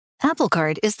Apple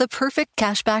Card is the perfect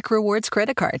cashback rewards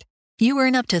credit card. You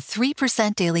earn up to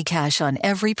 3% daily cash on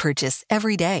every purchase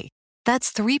every day.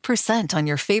 That's 3% on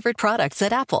your favorite products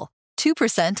at Apple,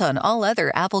 2% on all other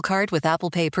Apple Card with Apple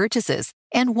Pay purchases,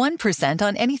 and 1%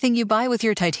 on anything you buy with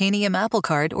your titanium Apple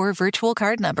Card or virtual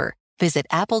card number. Visit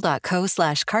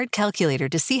apple.co/card calculator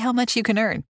to see how much you can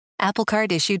earn. Apple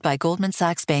Card issued by Goldman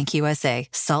Sachs Bank USA,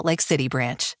 Salt Lake City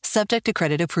branch. Subject to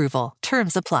credit approval.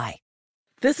 Terms apply.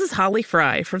 This is Holly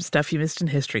Fry from Stuff You Missed in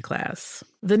History class.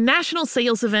 The national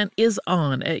sales event is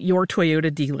on at your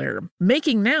Toyota dealer,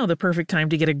 making now the perfect time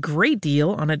to get a great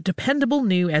deal on a dependable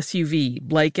new SUV,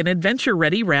 like an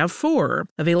adventure-ready RAV4.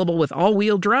 Available with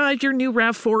all-wheel drive, your new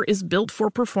RAV4 is built for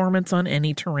performance on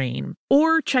any terrain.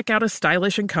 Or check out a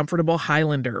stylish and comfortable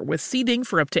Highlander with seating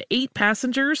for up to 8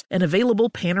 passengers and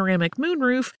available panoramic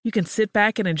moonroof. You can sit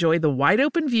back and enjoy the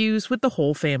wide-open views with the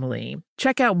whole family.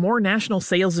 Check out more national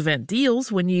sales event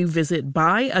deals when you visit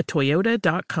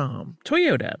buyatoyota.com.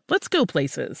 Toyota, let's go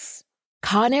places.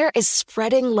 Conair is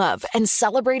spreading love and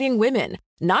celebrating women,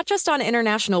 not just on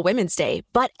International Women's Day,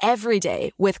 but every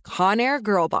day with Conair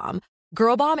Girl Bomb.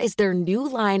 Girl Bomb is their new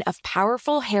line of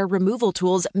powerful hair removal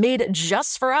tools made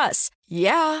just for us.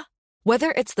 Yeah.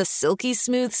 Whether it's the silky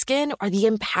smooth skin or the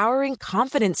empowering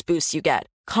confidence boost you get,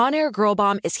 Conair Girl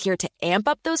Bomb is here to amp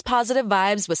up those positive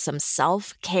vibes with some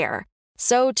self-care.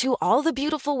 So to all the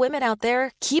beautiful women out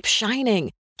there, keep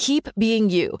shining, keep being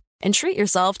you, and treat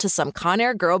yourself to some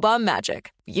Conair Girl Bomb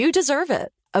magic. You deserve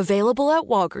it. Available at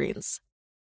Walgreens.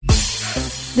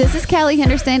 This is Kelly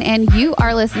Henderson, and you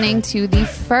are listening to the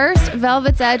first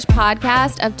Velvet's Edge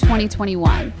podcast of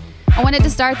 2021. I wanted to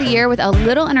start the year with a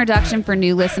little introduction for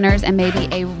new listeners and maybe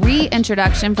a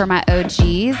reintroduction for my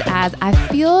OGs, as I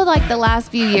feel like the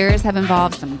last few years have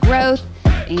involved some growth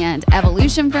and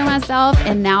evolution for myself,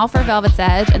 and now for Velvet's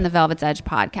Edge and the Velvet's Edge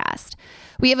podcast.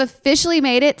 We have officially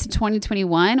made it to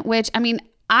 2021, which,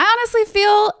 I honestly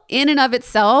feel in and of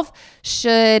itself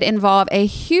should involve a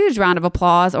huge round of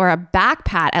applause, or a back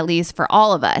pat at least, for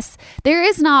all of us. There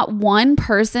is not one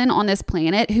person on this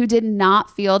planet who did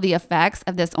not feel the effects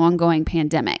of this ongoing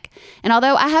pandemic. And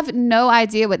although I have no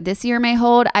idea what this year may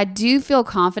hold, I do feel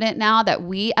confident now that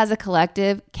we as a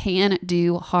collective can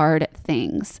do hard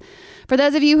things. For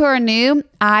those of you who are new,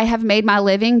 I have made my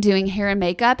living doing hair and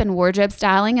makeup and wardrobe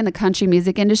styling in the country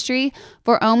music industry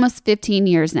for almost 15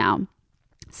 years now.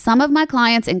 Some of my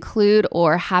clients include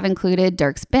or have included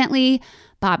Dierks Bentley,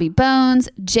 Bobby Bones,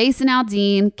 Jason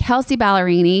Aldean, Kelsey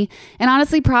Ballerini, and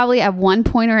honestly, probably at one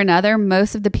point or another,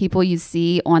 most of the people you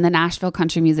see on the Nashville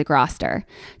country music roster.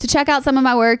 To check out some of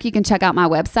my work, you can check out my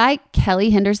website,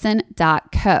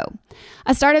 kellyhenderson.co.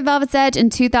 I started Velvet's Edge in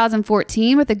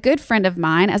 2014 with a good friend of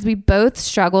mine as we both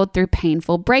struggled through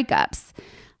painful breakups.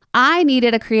 I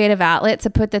needed a creative outlet to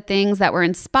put the things that were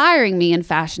inspiring me in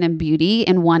fashion and beauty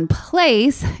in one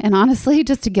place, and honestly,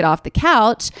 just to get off the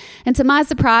couch. And to my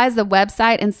surprise, the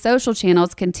website and social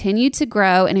channels continued to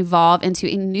grow and evolve into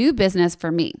a new business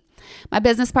for me. My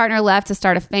business partner left to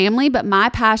start a family, but my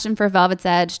passion for Velvet's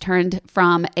Edge turned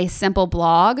from a simple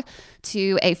blog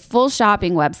to a full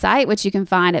shopping website, which you can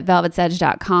find at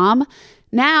velvetsedge.com,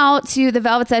 now to the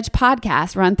Velvet's Edge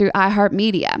podcast run through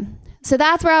iHeartMedia. So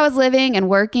that's where I was living and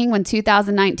working when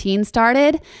 2019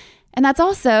 started. And that's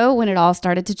also when it all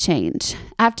started to change.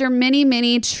 After many,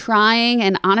 many trying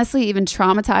and honestly even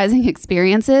traumatizing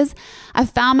experiences, I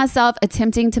found myself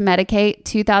attempting to medicate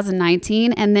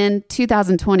 2019 and then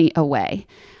 2020 away.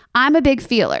 I'm a big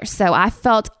feeler, so I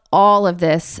felt all of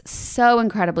this so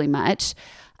incredibly much.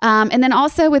 And then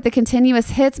also with the continuous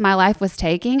hits my life was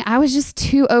taking, I was just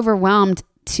too overwhelmed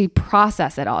to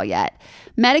process it all yet.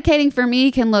 Medicating for me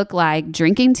can look like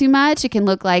drinking too much. It can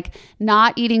look like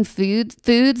not eating foods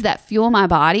that fuel my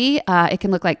body. It can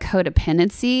look like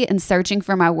codependency and searching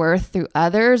for my worth through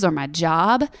others or my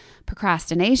job,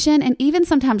 procrastination, and even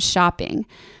sometimes shopping.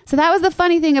 So that was the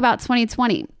funny thing about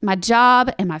 2020. My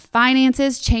job and my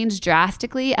finances changed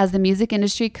drastically as the music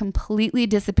industry completely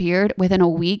disappeared within a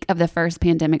week of the first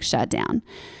pandemic shutdown.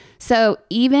 So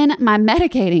even my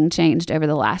medicating changed over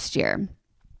the last year.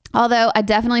 Although I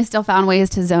definitely still found ways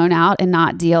to zone out and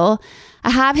not deal, I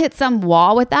have hit some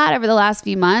wall with that over the last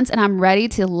few months, and I'm ready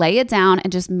to lay it down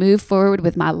and just move forward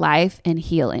with my life and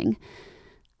healing.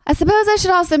 I suppose I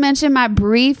should also mention my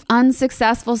brief,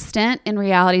 unsuccessful stint in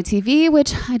reality TV,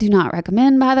 which I do not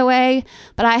recommend, by the way,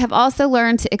 but I have also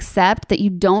learned to accept that you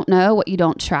don't know what you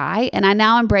don't try, and I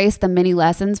now embrace the many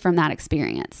lessons from that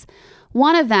experience.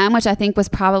 One of them, which I think was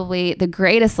probably the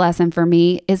greatest lesson for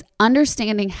me, is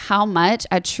understanding how much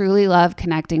I truly love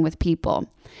connecting with people.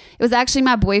 It was actually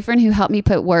my boyfriend who helped me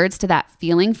put words to that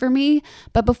feeling for me.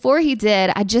 But before he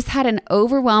did, I just had an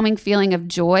overwhelming feeling of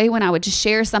joy when I would just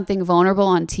share something vulnerable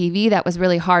on TV that was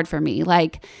really hard for me,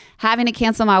 like having to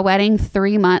cancel my wedding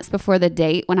 3 months before the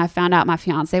date when I found out my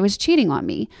fiance was cheating on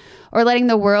me, or letting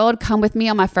the world come with me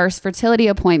on my first fertility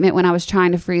appointment when I was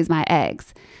trying to freeze my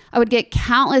eggs. I would get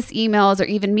countless emails or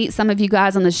even meet some of you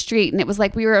guys on the street, and it was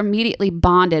like we were immediately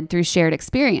bonded through shared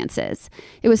experiences.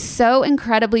 It was so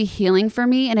incredibly healing for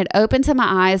me, and it opened to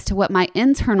my eyes to what my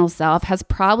internal self has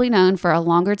probably known for a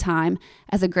longer time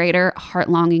as a greater heart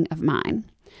longing of mine.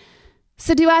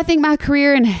 So do I think my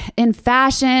career in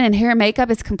fashion and hair and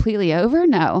makeup is completely over?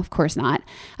 No, of course not.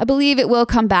 I believe it will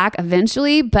come back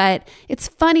eventually, but it's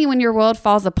funny when your world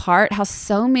falls apart how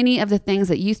so many of the things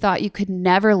that you thought you could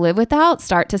never live without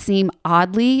start to seem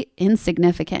oddly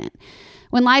insignificant.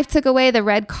 When life took away the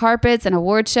red carpets and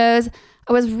award shows,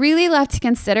 I was really left to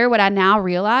consider what I now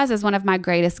realize is one of my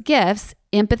greatest gifts,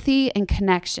 empathy and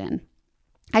connection.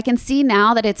 I can see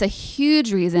now that it's a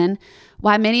huge reason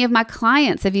why many of my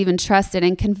clients have even trusted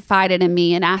and confided in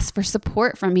me and asked for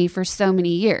support from me for so many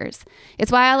years.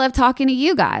 It's why I love talking to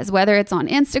you guys, whether it's on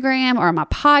Instagram or my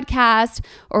podcast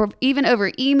or even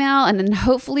over email. And then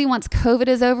hopefully once COVID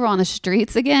is over, on the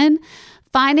streets again.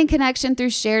 Finding connection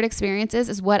through shared experiences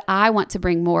is what I want to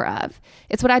bring more of.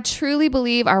 It's what I truly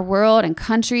believe our world and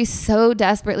country so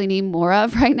desperately need more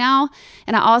of right now.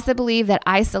 And I also believe that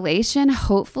isolation,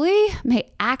 hopefully,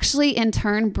 may actually in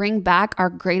turn bring back our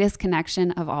greatest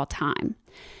connection of all time.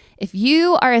 If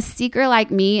you are a seeker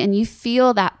like me and you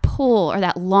feel that pull or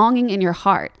that longing in your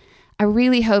heart, I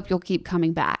really hope you'll keep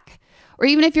coming back. Or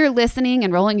even if you're listening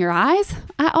and rolling your eyes,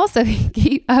 I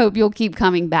hope you'll keep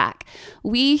coming back.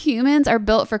 We humans are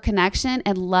built for connection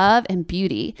and love and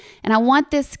beauty. And I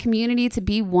want this community to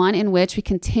be one in which we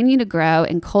continue to grow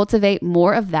and cultivate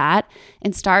more of that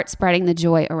and start spreading the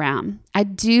joy around. I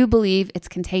do believe it's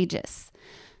contagious.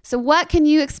 So what can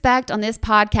you expect on this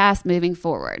podcast moving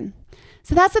forward?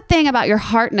 So that's the thing about your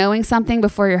heart knowing something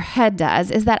before your head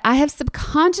does, is that I have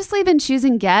subconsciously been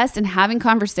choosing guests and having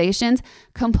conversations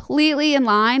completely in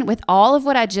line with all of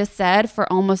what I just said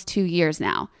for almost 2 years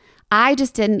now. I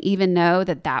just didn't even know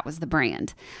that that was the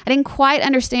brand. I didn't quite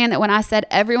understand that when I said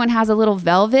everyone has a little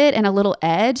velvet and a little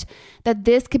edge, that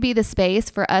this could be the space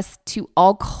for us to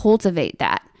all cultivate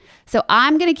that. So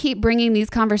I'm going to keep bringing these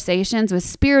conversations with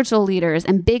spiritual leaders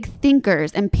and big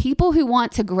thinkers and people who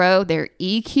want to grow their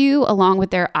EQ along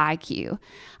with their IQ.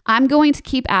 I'm going to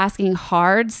keep asking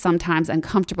hard, sometimes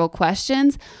uncomfortable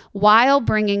questions while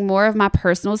bringing more of my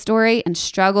personal story and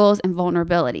struggles and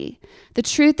vulnerability. The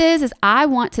truth is I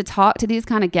want to talk to these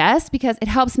kind of guests because it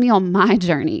helps me on my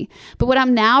journey. But what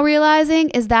I'm now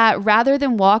realizing is that rather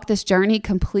than walk this journey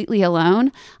completely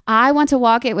alone, I want to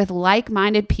walk it with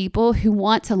like-minded people who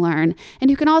want to learn and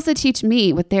who can also teach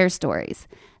me with their stories.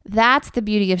 That's the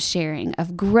beauty of sharing,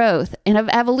 of growth, and of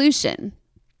evolution.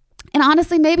 And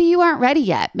honestly, maybe you aren't ready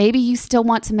yet. Maybe you still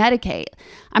want to medicate.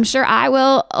 I'm sure I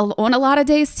will on a lot of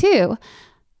days too.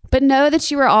 But know that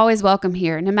you are always welcome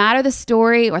here, no matter the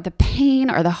story or the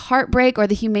pain or the heartbreak or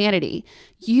the humanity.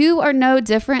 You are no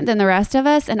different than the rest of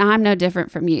us, and I'm no different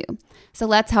from you. So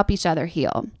let's help each other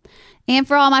heal. And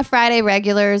for all my Friday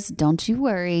regulars, don't you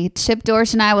worry. Chip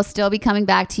Dorsch and I will still be coming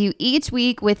back to you each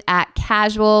week with At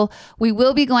Casual. We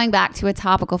will be going back to a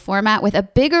topical format with a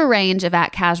bigger range of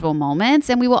At Casual moments,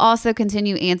 and we will also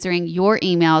continue answering your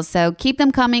emails. So keep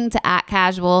them coming to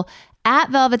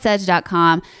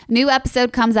 @velvetsedge.com. New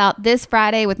episode comes out this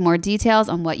Friday with more details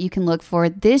on what you can look for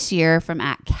this year from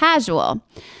At Casual.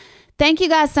 Thank you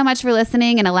guys so much for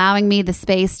listening and allowing me the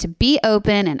space to be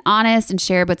open and honest and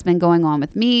share what's been going on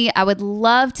with me. I would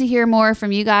love to hear more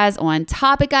from you guys on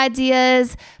topic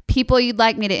ideas, people you'd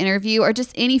like me to interview, or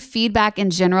just any feedback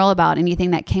in general about anything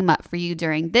that came up for you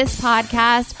during this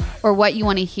podcast or what you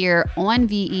want to hear on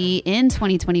VE in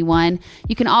 2021.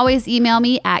 You can always email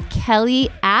me at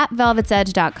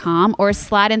kelly@velvetsedge.com or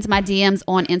slide into my DMs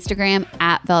on Instagram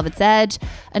 @velvetsedge.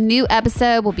 A new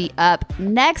episode will be up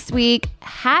next week.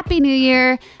 Happy New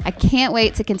Year. I can't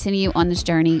wait to continue on this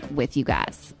journey with you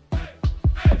guys.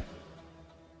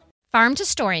 Farm to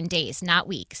store in days, not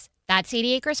weeks. That's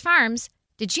 80 Acres Farms.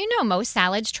 Did you know most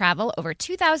salads travel over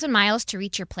 2,000 miles to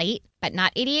reach your plate? But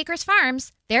not 80 Acres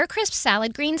Farms. Their crisp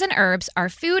salad greens and herbs are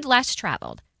food less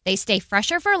traveled. They stay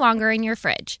fresher for longer in your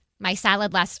fridge. My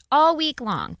salad lasts all week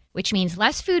long, which means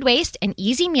less food waste and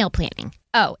easy meal planning.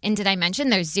 Oh, and did I mention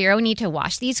there's zero need to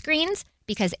wash these greens?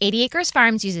 Because 80 Acres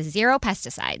Farms uses zero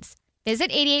pesticides.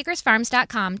 Visit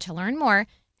 80acresfarms.com to learn more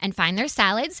and find their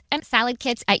salads and salad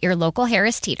kits at your local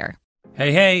Harris Teeter.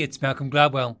 Hey, it's Malcolm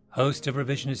Gladwell, host of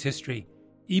Revisionist History.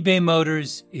 eBay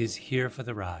Motors is here for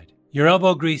the ride. Your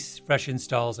elbow grease, fresh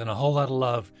installs, and a whole lot of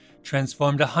love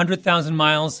transformed 100,000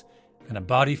 miles and a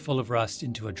body full of rust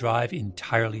into a drive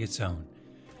entirely its own.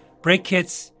 Brake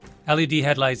kits, LED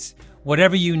headlights,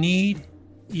 whatever you need,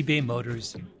 eBay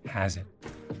Motors has it.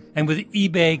 And with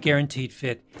eBay Guaranteed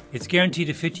Fit, it's guaranteed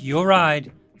to fit your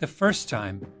ride the first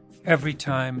time, every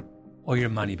time, or your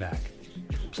money back.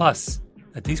 Plus,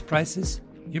 at these prices,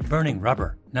 you're burning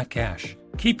rubber, not cash.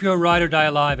 Keep your ride or die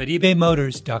alive at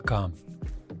ebaymotors.com.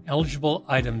 Eligible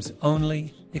items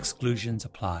only. Exclusions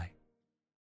apply.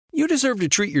 You deserve to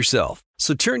treat yourself,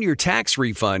 so turn your tax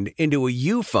refund into a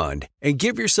U fund and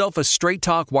give yourself a Straight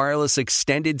Talk Wireless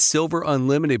Extended Silver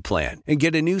Unlimited plan and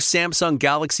get a new Samsung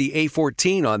Galaxy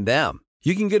A14 on them.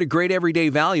 You can get a great everyday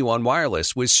value on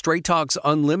wireless with Straight Talk's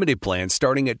Unlimited plan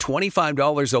starting at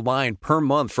 $25 a line per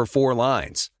month for 4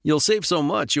 lines. You'll save so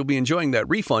much you'll be enjoying that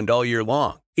refund all year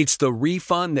long. It's the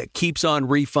refund that keeps on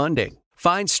refunding.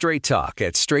 Find Straight Talk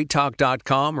at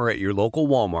straighttalk.com or at your local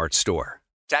Walmart store.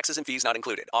 Taxes and fees not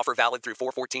included. Offer valid through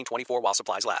 4/14/24 while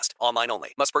supplies last. Online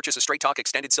only. Must purchase a Straight Talk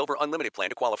Extended Silver Unlimited plan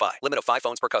to qualify. Limit of 5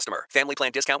 phones per customer. Family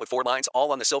plan discount with 4 lines,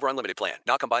 all on the Silver Unlimited plan.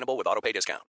 Not combinable with autopay discount.